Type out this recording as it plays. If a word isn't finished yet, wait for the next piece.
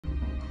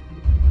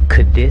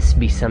Could this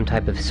be some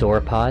type of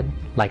sauropod,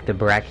 like the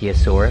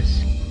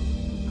Brachiosaurus?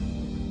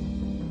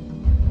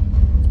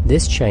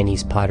 This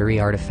Chinese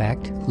pottery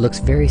artifact looks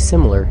very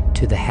similar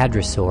to the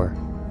hadrosaur.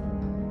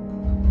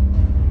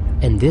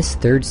 And this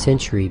 3rd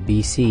century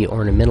BC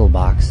ornamental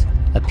box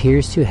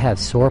appears to have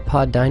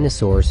sauropod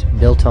dinosaurs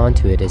built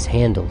onto it as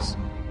handles.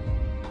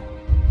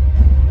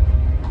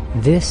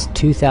 This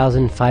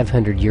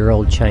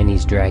 2,500-year-old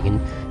Chinese dragon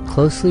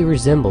closely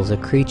resembles a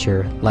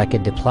creature like a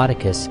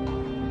Diplodocus.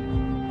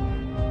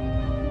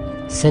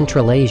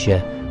 Central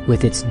Asia,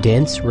 with its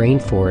dense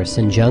rainforests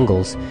and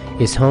jungles,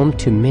 is home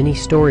to many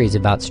stories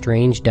about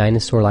strange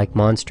dinosaur-like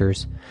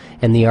monsters,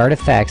 and the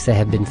artifacts that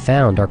have been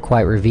found are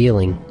quite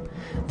revealing.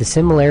 The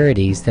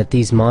similarities that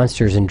these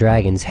monsters and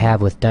dragons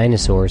have with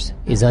dinosaurs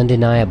is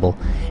undeniable,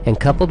 and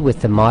coupled with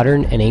the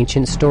modern and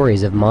ancient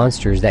stories of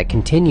monsters that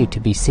continue to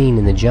be seen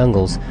in the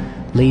jungles,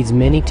 leads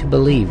many to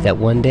believe that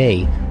one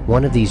day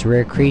one of these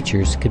rare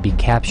creatures could be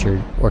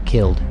captured or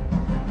killed.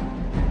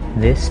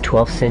 This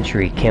 12th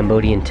century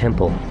Cambodian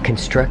temple,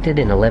 constructed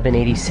in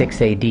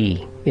 1186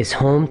 AD, is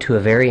home to a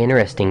very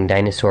interesting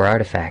dinosaur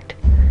artifact.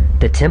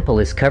 The temple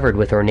is covered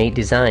with ornate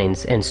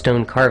designs and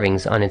stone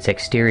carvings on its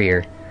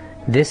exterior.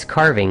 This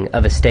carving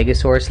of a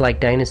Stegosaurus-like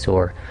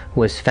dinosaur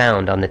was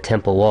found on the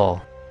temple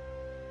wall.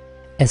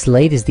 As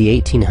late as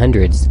the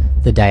 1800s,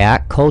 the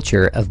Dayak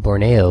culture of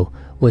Borneo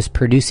was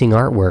producing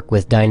artwork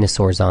with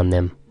dinosaurs on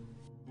them.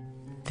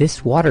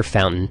 This water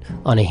fountain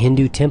on a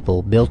Hindu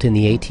temple built in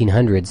the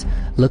 1800s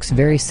looks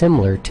very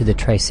similar to the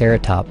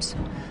Triceratops.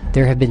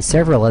 There have been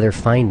several other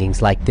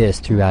findings like this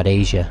throughout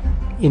Asia,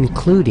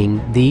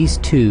 including these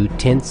 2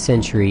 10th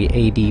century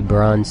AD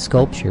bronze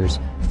sculptures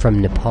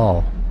from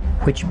Nepal,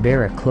 which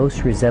bear a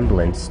close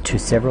resemblance to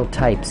several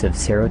types of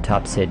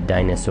ceratopsid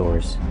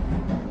dinosaurs.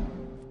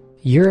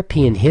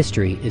 European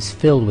history is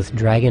filled with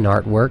dragon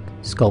artwork,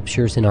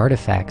 sculptures, and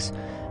artifacts.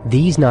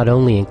 These not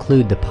only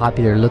include the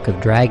popular look of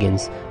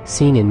dragons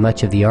seen in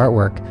much of the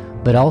artwork,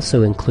 but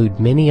also include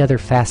many other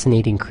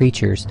fascinating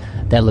creatures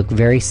that look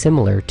very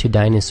similar to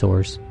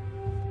dinosaurs.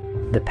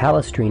 The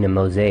Palestrina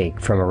mosaic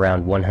from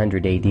around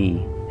 100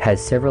 AD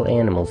has several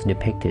animals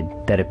depicted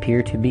that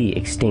appear to be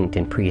extinct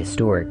and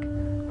prehistoric.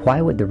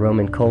 Why would the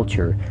Roman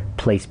culture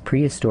place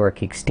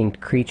prehistoric extinct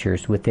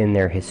creatures within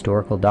their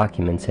historical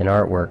documents and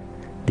artwork?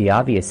 The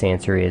obvious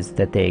answer is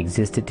that they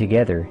existed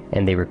together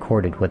and they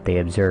recorded what they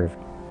observed.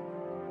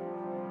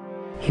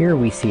 Here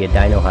we see a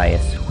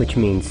dinohyus, which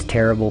means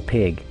terrible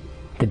pig.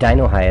 The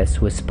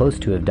dinohyus was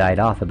supposed to have died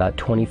off about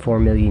 24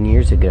 million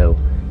years ago,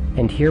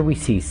 and here we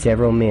see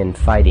several men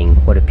fighting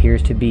what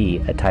appears to be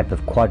a type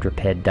of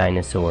quadruped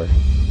dinosaur.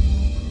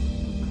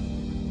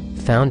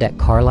 Found at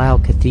Carlisle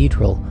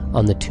Cathedral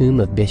on the tomb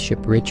of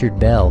Bishop Richard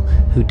Bell,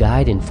 who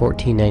died in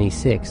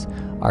 1496,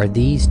 are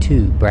these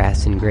 2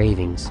 brass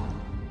engravings.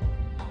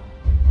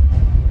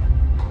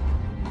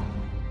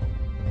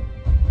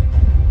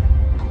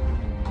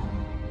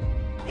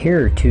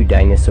 Here are 2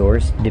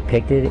 dinosaurs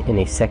depicted in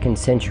a 2nd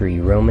century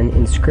Roman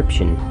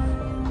inscription.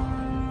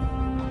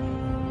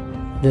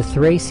 The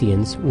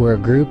Thracians were a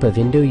group of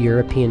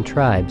Indo-European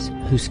tribes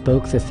who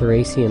spoke the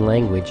Thracian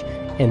language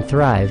and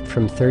thrived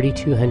from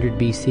 3200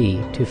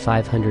 BC to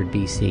 500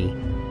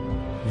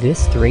 BC.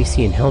 This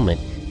Thracian helmet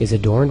is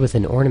adorned with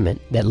an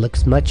ornament that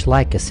looks much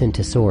like a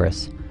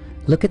Centosaurus.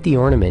 Look at the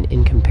ornament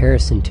in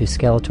comparison to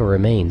skeletal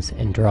remains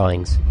and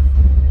drawings.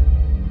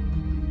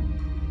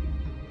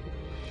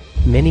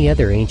 Many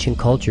other ancient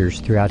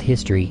cultures throughout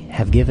history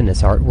have given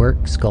us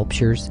artwork,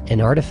 sculptures,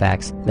 and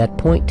artifacts that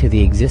point to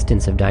the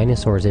existence of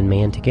dinosaurs and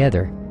man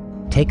together.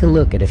 Take a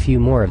look at a few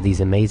more of these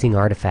amazing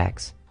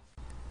artifacts.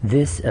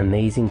 This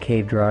amazing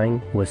cave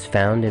drawing was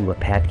found in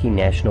Wapatki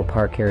National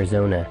Park,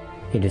 Arizona.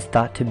 It is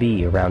thought to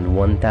be around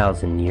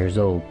 1,000 years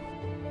old.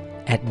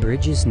 At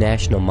Bridges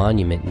National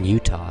Monument in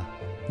Utah,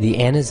 the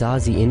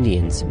Anasazi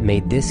Indians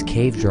made this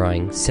cave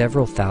drawing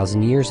several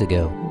thousand years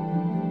ago.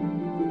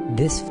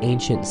 This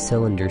ancient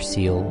cylinder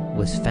seal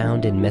was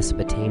found in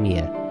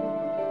Mesopotamia.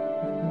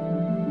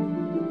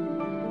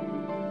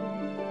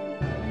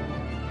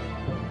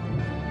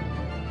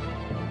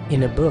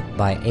 In a book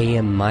by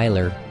A.M.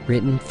 Myler,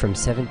 written from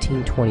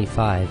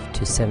 1725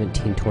 to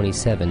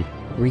 1727,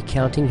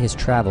 recounting his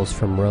travels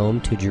from Rome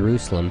to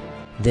Jerusalem,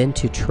 then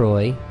to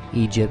Troy,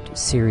 Egypt,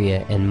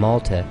 Syria, and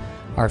Malta,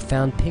 are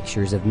found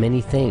pictures of many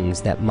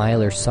things that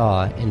Myler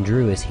saw and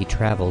drew as he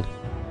traveled.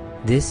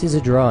 This is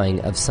a drawing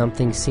of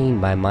something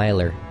seen by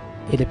Myler.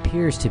 It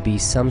appears to be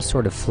some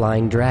sort of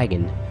flying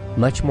dragon.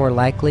 Much more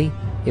likely,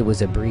 it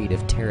was a breed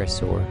of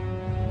pterosaur.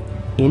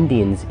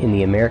 Indians in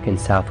the American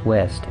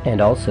Southwest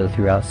and also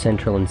throughout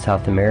Central and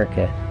South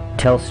America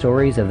tell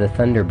stories of the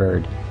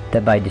thunderbird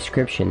that by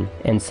description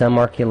and some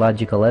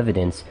archaeological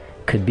evidence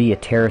could be a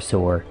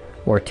pterosaur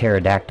or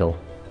pterodactyl.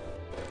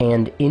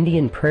 And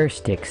Indian prayer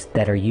sticks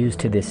that are used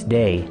to this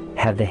day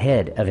have the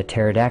head of a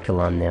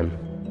pterodactyl on them.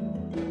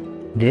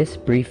 This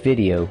brief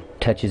video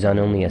touches on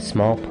only a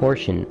small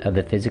portion of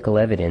the physical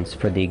evidence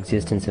for the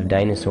existence of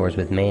dinosaurs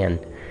with man,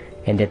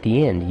 and at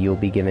the end you will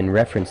be given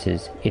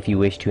references if you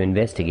wish to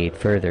investigate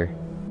further.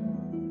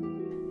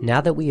 Now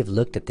that we have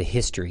looked at the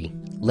history,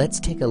 let's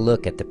take a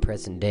look at the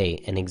present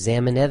day and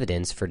examine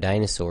evidence for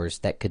dinosaurs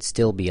that could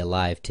still be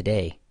alive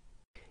today.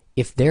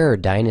 If there are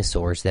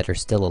dinosaurs that are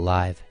still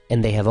alive,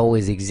 and they have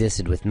always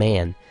existed with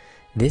man,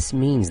 this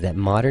means that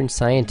modern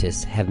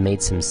scientists have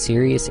made some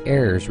serious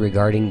errors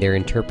regarding their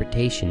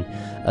interpretation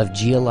of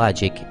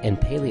geologic and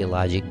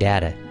paleologic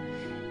data.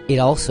 It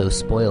also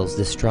spoils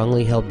the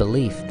strongly held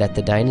belief that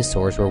the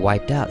dinosaurs were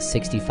wiped out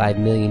 65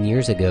 million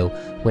years ago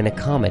when a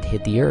comet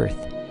hit the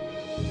Earth.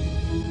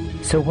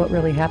 So what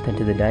really happened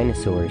to the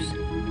dinosaurs?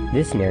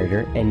 This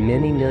narrator and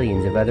many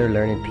millions of other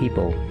learned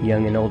people,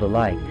 young and old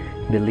alike,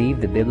 believe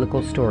the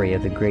biblical story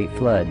of the Great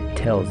Flood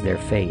tells their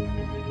fate.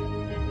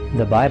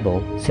 The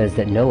Bible says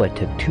that Noah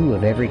took 2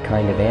 of every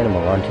kind of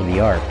animal onto the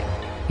ark.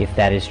 If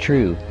that is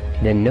true,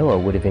 then Noah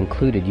would have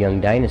included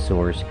young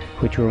dinosaurs,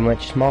 which were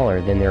much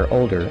smaller than their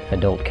older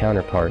adult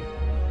counterpart.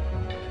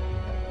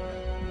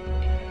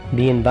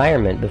 The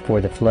environment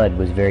before the flood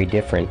was very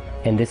different,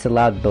 and this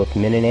allowed both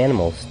men and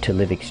animals to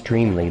live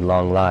extremely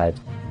long lives.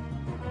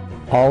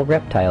 All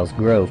reptiles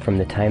grow from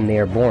the time they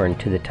are born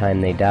to the time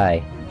they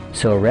die,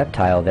 so a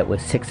reptile that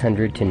was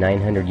 600 to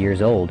 900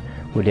 years old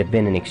would have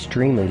been an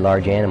extremely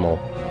large animal,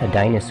 a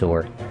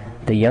dinosaur.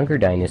 The younger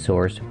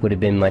dinosaurs would have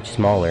been much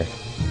smaller.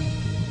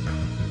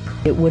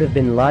 It would have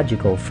been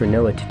logical for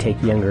Noah to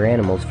take younger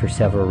animals for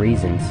several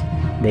reasons.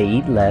 They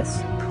eat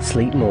less,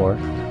 sleep more,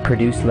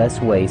 produce less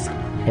waste,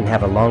 and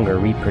have a longer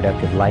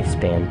reproductive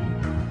lifespan.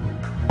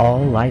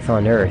 All life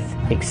on Earth,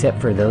 except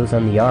for those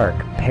on the ark,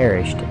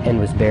 perished and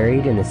was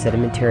buried in the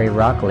sedimentary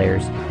rock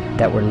layers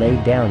that were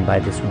laid down by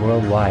this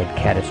worldwide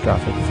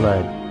catastrophic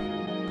flood.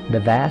 The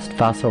vast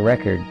fossil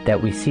record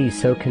that we see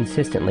so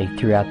consistently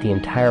throughout the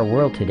entire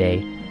world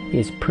today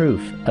is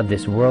proof of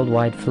this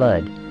worldwide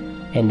flood,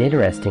 and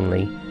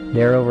interestingly,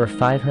 there are over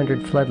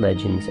 500 flood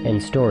legends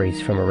and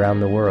stories from around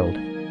the world.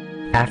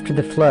 After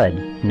the flood,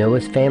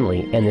 Noah's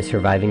family and the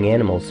surviving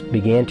animals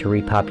began to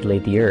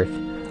repopulate the earth.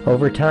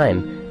 Over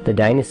time, the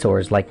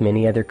dinosaurs, like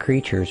many other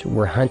creatures,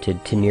 were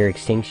hunted to near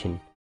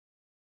extinction.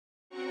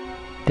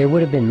 There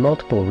would have been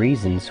multiple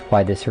reasons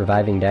why the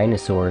surviving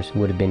dinosaurs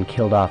would have been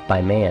killed off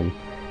by man.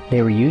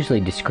 They were usually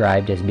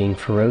described as being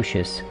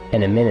ferocious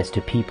and a menace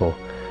to people.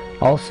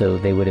 Also,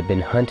 they would have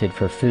been hunted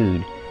for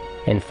food.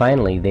 And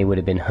finally, they would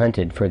have been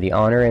hunted for the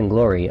honor and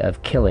glory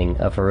of killing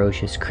a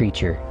ferocious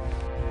creature.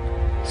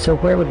 So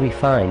where would we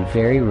find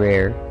very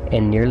rare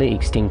and nearly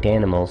extinct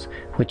animals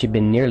which had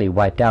been nearly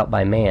wiped out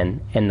by man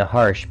and the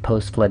harsh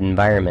post-flood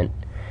environment?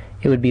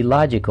 It would be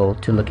logical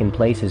to look in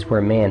places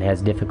where man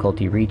has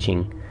difficulty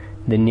reaching.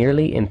 The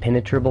nearly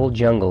impenetrable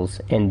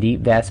jungles and deep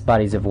vast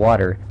bodies of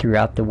water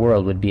throughout the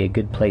world would be a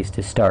good place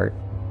to start.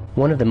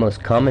 One of the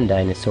most common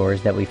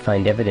dinosaurs that we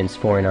find evidence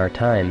for in our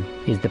time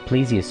is the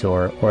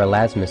plesiosaur or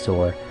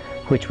elasmosaur,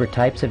 which were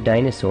types of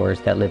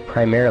dinosaurs that lived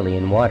primarily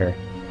in water.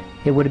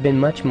 It would have been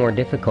much more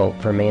difficult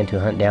for man to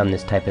hunt down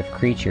this type of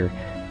creature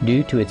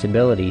due to its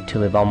ability to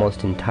live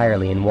almost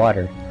entirely in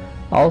water.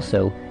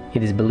 Also,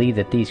 it is believed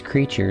that these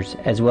creatures,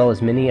 as well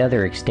as many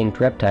other extinct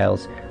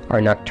reptiles,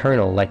 are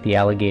nocturnal like the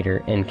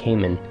alligator and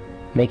caiman,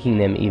 making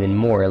them even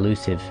more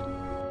elusive.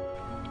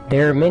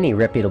 There are many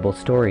reputable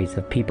stories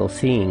of people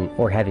seeing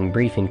or having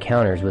brief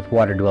encounters with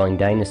water-dwelling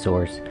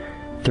dinosaurs.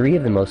 3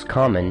 of the most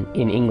common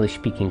in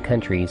English-speaking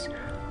countries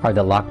are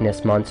the Loch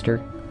Ness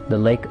Monster, the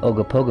Lake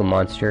Ogopogo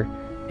Monster,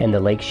 and the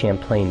Lake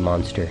Champlain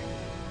Monster.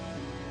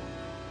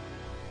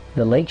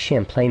 The Lake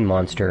Champlain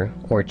Monster,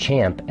 or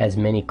Champ as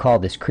many call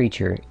this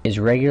creature, is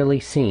regularly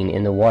seen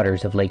in the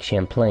waters of Lake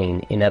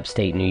Champlain in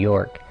upstate New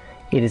York.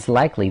 It is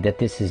likely that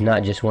this is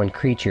not just one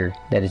creature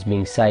that is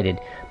being sighted,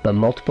 but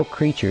multiple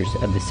creatures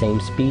of the same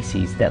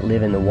species that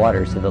live in the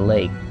waters of the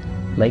lake.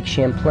 Lake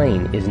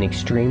Champlain is an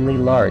extremely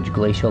large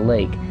glacial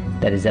lake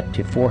that is up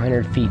to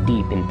 400 feet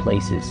deep in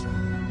places.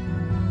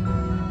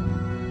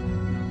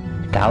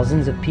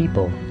 Thousands of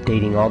people,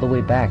 dating all the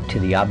way back to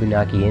the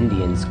Abenaki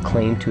Indians,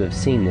 claim to have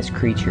seen this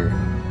creature.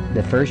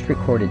 The first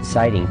recorded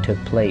sighting took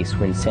place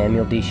when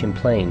Samuel de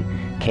Champlain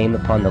came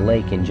upon the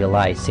lake in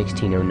July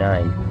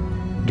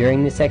 1609.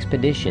 During this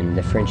expedition,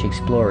 the French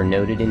explorer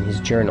noted in his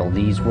journal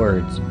these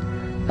words: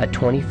 "A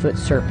 20-foot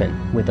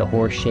serpent with a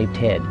horse-shaped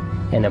head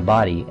and a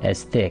body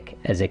as thick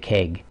as a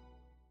keg."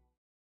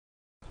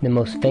 The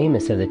most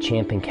famous of the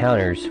Champ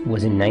encounters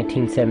was in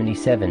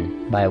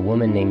 1977 by a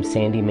woman named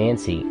Sandy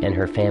Mancy and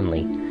her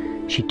family.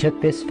 She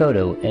took this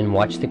photo and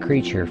watched the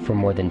creature for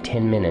more than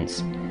 10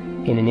 minutes.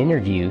 In an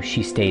interview,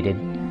 she stated,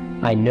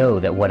 "I know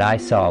that what I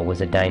saw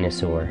was a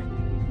dinosaur."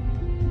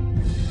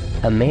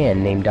 A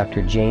man named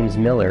Dr. James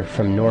Miller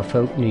from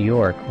Norfolk, New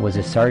York, was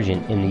a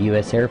sergeant in the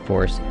U.S. Air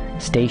Force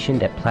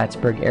stationed at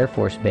Plattsburgh Air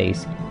Force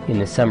Base in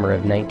the summer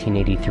of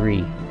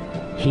 1983.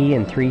 He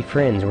and 3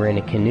 friends were in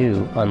a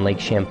canoe on Lake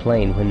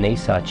Champlain when they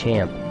saw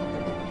Champ.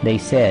 They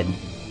said,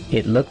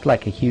 "It looked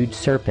like a huge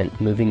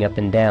serpent moving up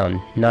and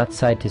down, not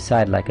side to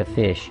side like a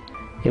fish.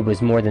 It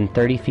was more than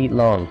 30 feet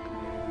long."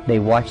 They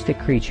watched the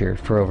creature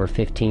for over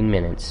 15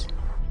 minutes.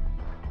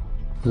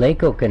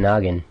 Lake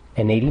Okanagan,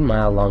 an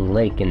 80-mile-long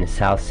lake in the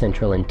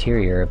south-central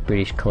interior of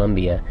British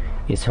Columbia,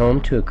 is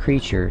home to a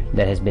creature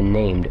that has been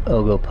named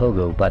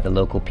Ogopogo by the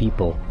local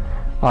people.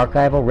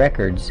 Archival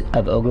records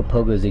of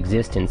Ogopogo's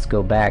existence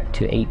go back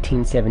to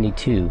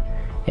 1872,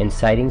 and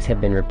sightings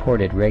have been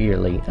reported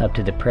regularly up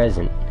to the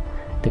present.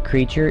 The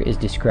creature is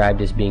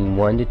described as being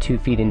 1 to 2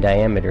 feet in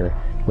diameter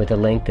with a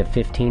length of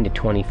 15 to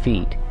 20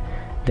 feet.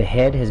 The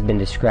head has been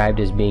described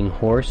as being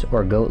horse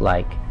or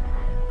goat-like.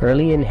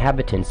 Early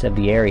inhabitants of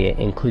the area,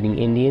 including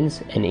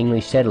Indians and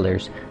English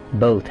settlers,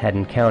 both had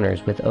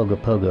encounters with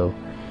Ogopogo,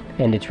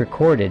 and it's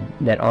recorded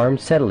that armed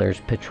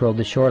settlers patrolled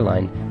the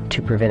shoreline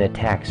to prevent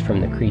attacks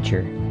from the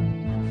creature.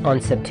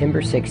 On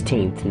September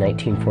 16,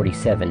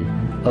 1947,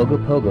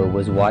 Ogopogo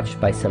was watched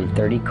by some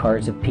 30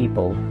 cars of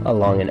people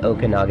along an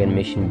Okanagan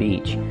Mission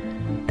beach.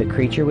 The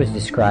creature was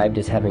described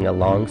as having a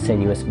long,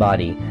 sinuous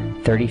body,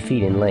 30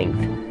 feet in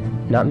length.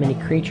 Not many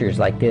creatures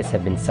like this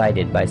have been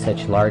sighted by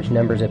such large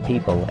numbers of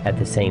people at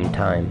the same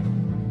time.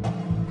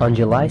 On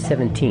July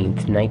 17,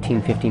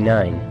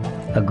 1959,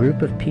 a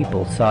group of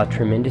people saw a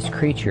tremendous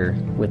creature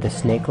with a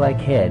snake-like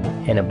head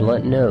and a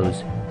blunt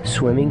nose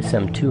swimming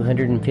some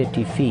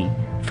 250 feet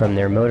from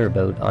their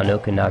motorboat on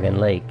Okanagan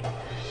Lake.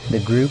 The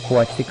group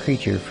watched the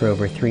creature for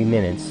over 3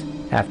 minutes,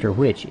 after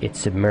which it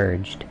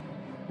submerged.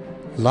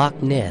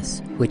 Loch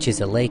Ness, which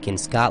is a lake in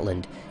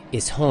Scotland,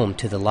 is home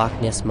to the Loch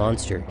Ness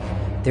Monster.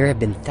 There have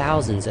been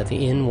thousands of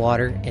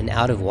in-water and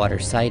out-of-water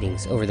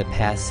sightings over the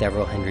past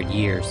several hundred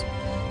years.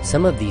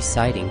 Some of these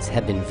sightings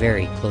have been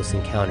very close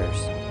encounters.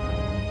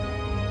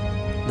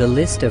 The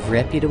list of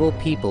reputable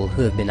people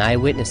who have been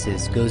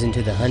eyewitnesses goes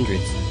into the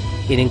hundreds.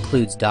 It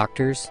includes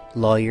doctors,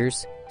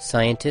 lawyers,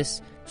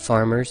 scientists,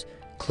 farmers,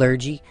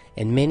 clergy,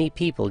 and many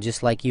people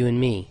just like you and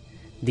me.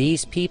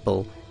 These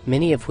people,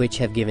 many of which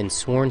have given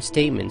sworn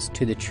statements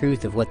to the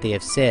truth of what they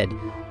have said,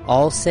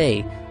 all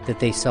say that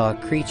they saw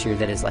a creature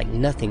that is like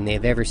nothing they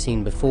have ever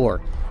seen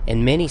before,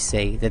 and many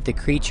say that the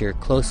creature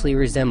closely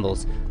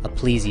resembles a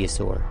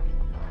plesiosaur.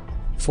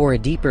 For a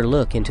deeper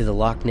look into the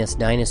Loch Ness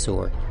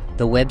dinosaur,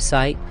 the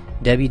website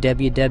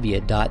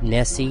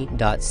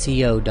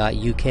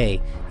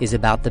www.nessie.co.uk is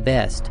about the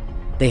best.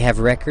 They have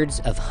records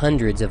of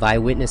hundreds of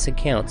eyewitness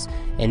accounts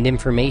and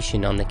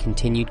information on the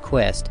continued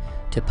quest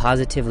to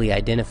positively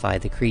identify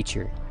the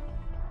creature.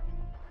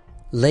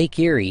 Lake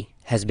Erie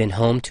has been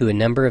home to a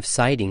number of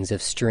sightings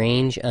of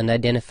strange,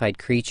 unidentified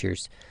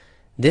creatures.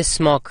 This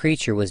small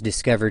creature was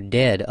discovered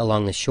dead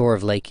along the shore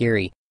of Lake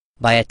Erie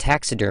by a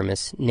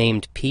taxidermist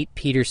named Pete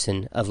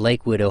Peterson of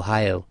Lakewood,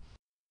 Ohio.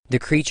 The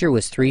creature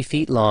was 3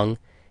 feet long,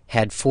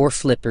 had 4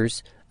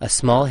 flippers, a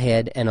small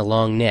head, and a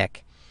long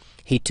neck.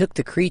 He took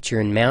the creature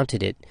and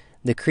mounted it.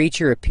 The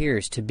creature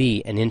appears to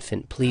be an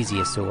infant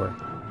plesiosaur.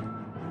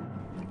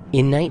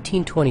 In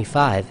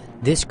 1925,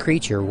 this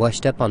creature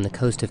washed up on the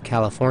coast of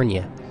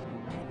California.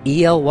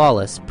 E.L.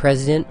 Wallace,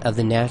 president of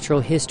the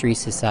Natural History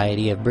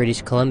Society of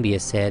British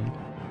Columbia, said,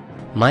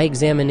 "My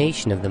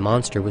examination of the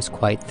monster was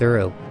quite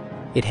thorough.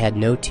 It had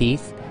no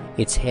teeth,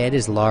 its head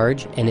is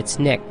large, and its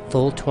neck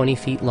full 20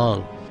 feet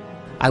long.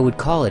 I would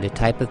call it a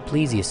type of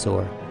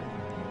plesiosaur."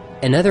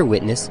 Another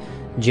witness,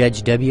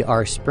 Judge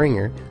W.R.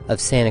 Springer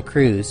of Santa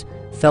Cruz,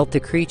 felt the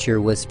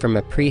creature was from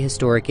a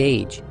prehistoric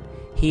age.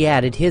 He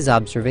added his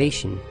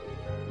observation: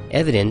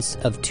 evidence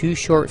of 2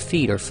 short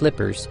feet or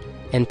flippers,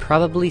 and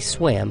probably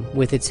swam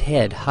with its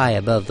head high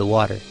above the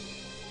water.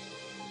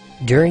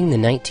 During the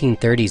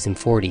 1930s and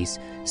 40s,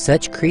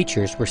 such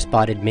creatures were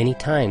spotted many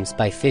times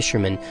by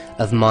fishermen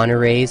of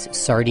Monterey's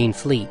sardine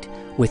fleet,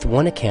 with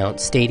one account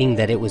stating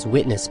that it was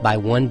witnessed by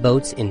one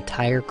boat's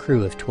entire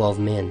crew of 12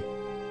 men.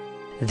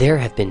 There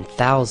have been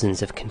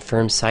thousands of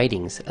confirmed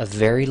sightings of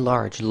very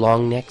large,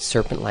 long-necked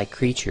serpent-like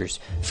creatures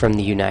from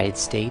the United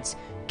States,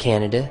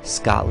 Canada,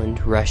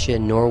 Scotland, Russia,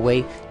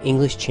 Norway,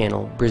 English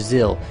Channel,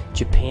 Brazil,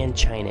 Japan,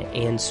 China,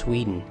 and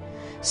Sweden.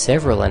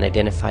 Several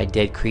unidentified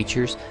dead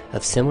creatures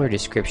of similar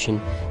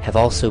description have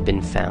also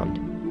been found.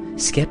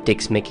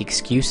 Skeptics make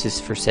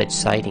excuses for such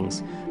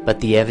sightings, but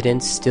the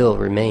evidence still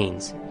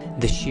remains.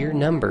 The sheer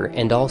number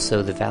and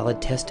also the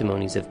valid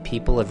testimonies of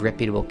people of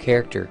reputable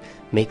character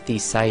make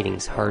these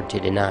sightings hard to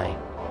deny.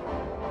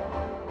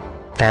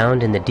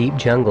 Found in the deep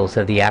jungles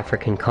of the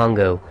African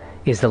Congo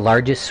is the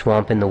largest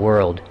swamp in the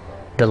world.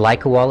 The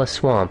Likawala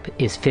Swamp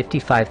is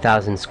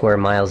 55,000 square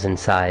miles in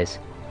size.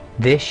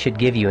 This should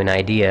give you an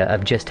idea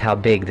of just how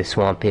big the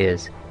swamp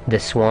is. The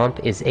swamp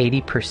is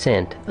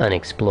 80%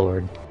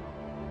 unexplored.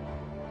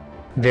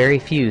 Very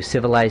few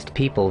civilized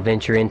people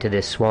venture into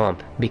this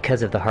swamp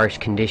because of the harsh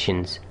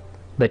conditions,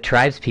 but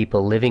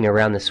tribespeople living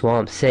around the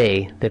swamp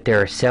say that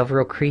there are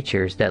several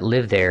creatures that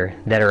live there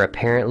that are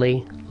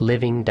apparently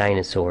living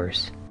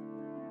dinosaurs.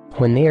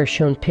 When they are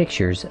shown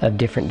pictures of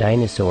different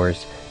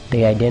dinosaurs,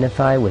 they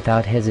identify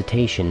without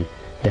hesitation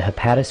the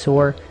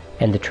hepatosaur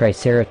and the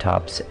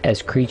triceratops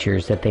as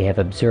creatures that they have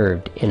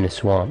observed in the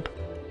swamp.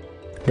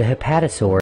 The hepatosaur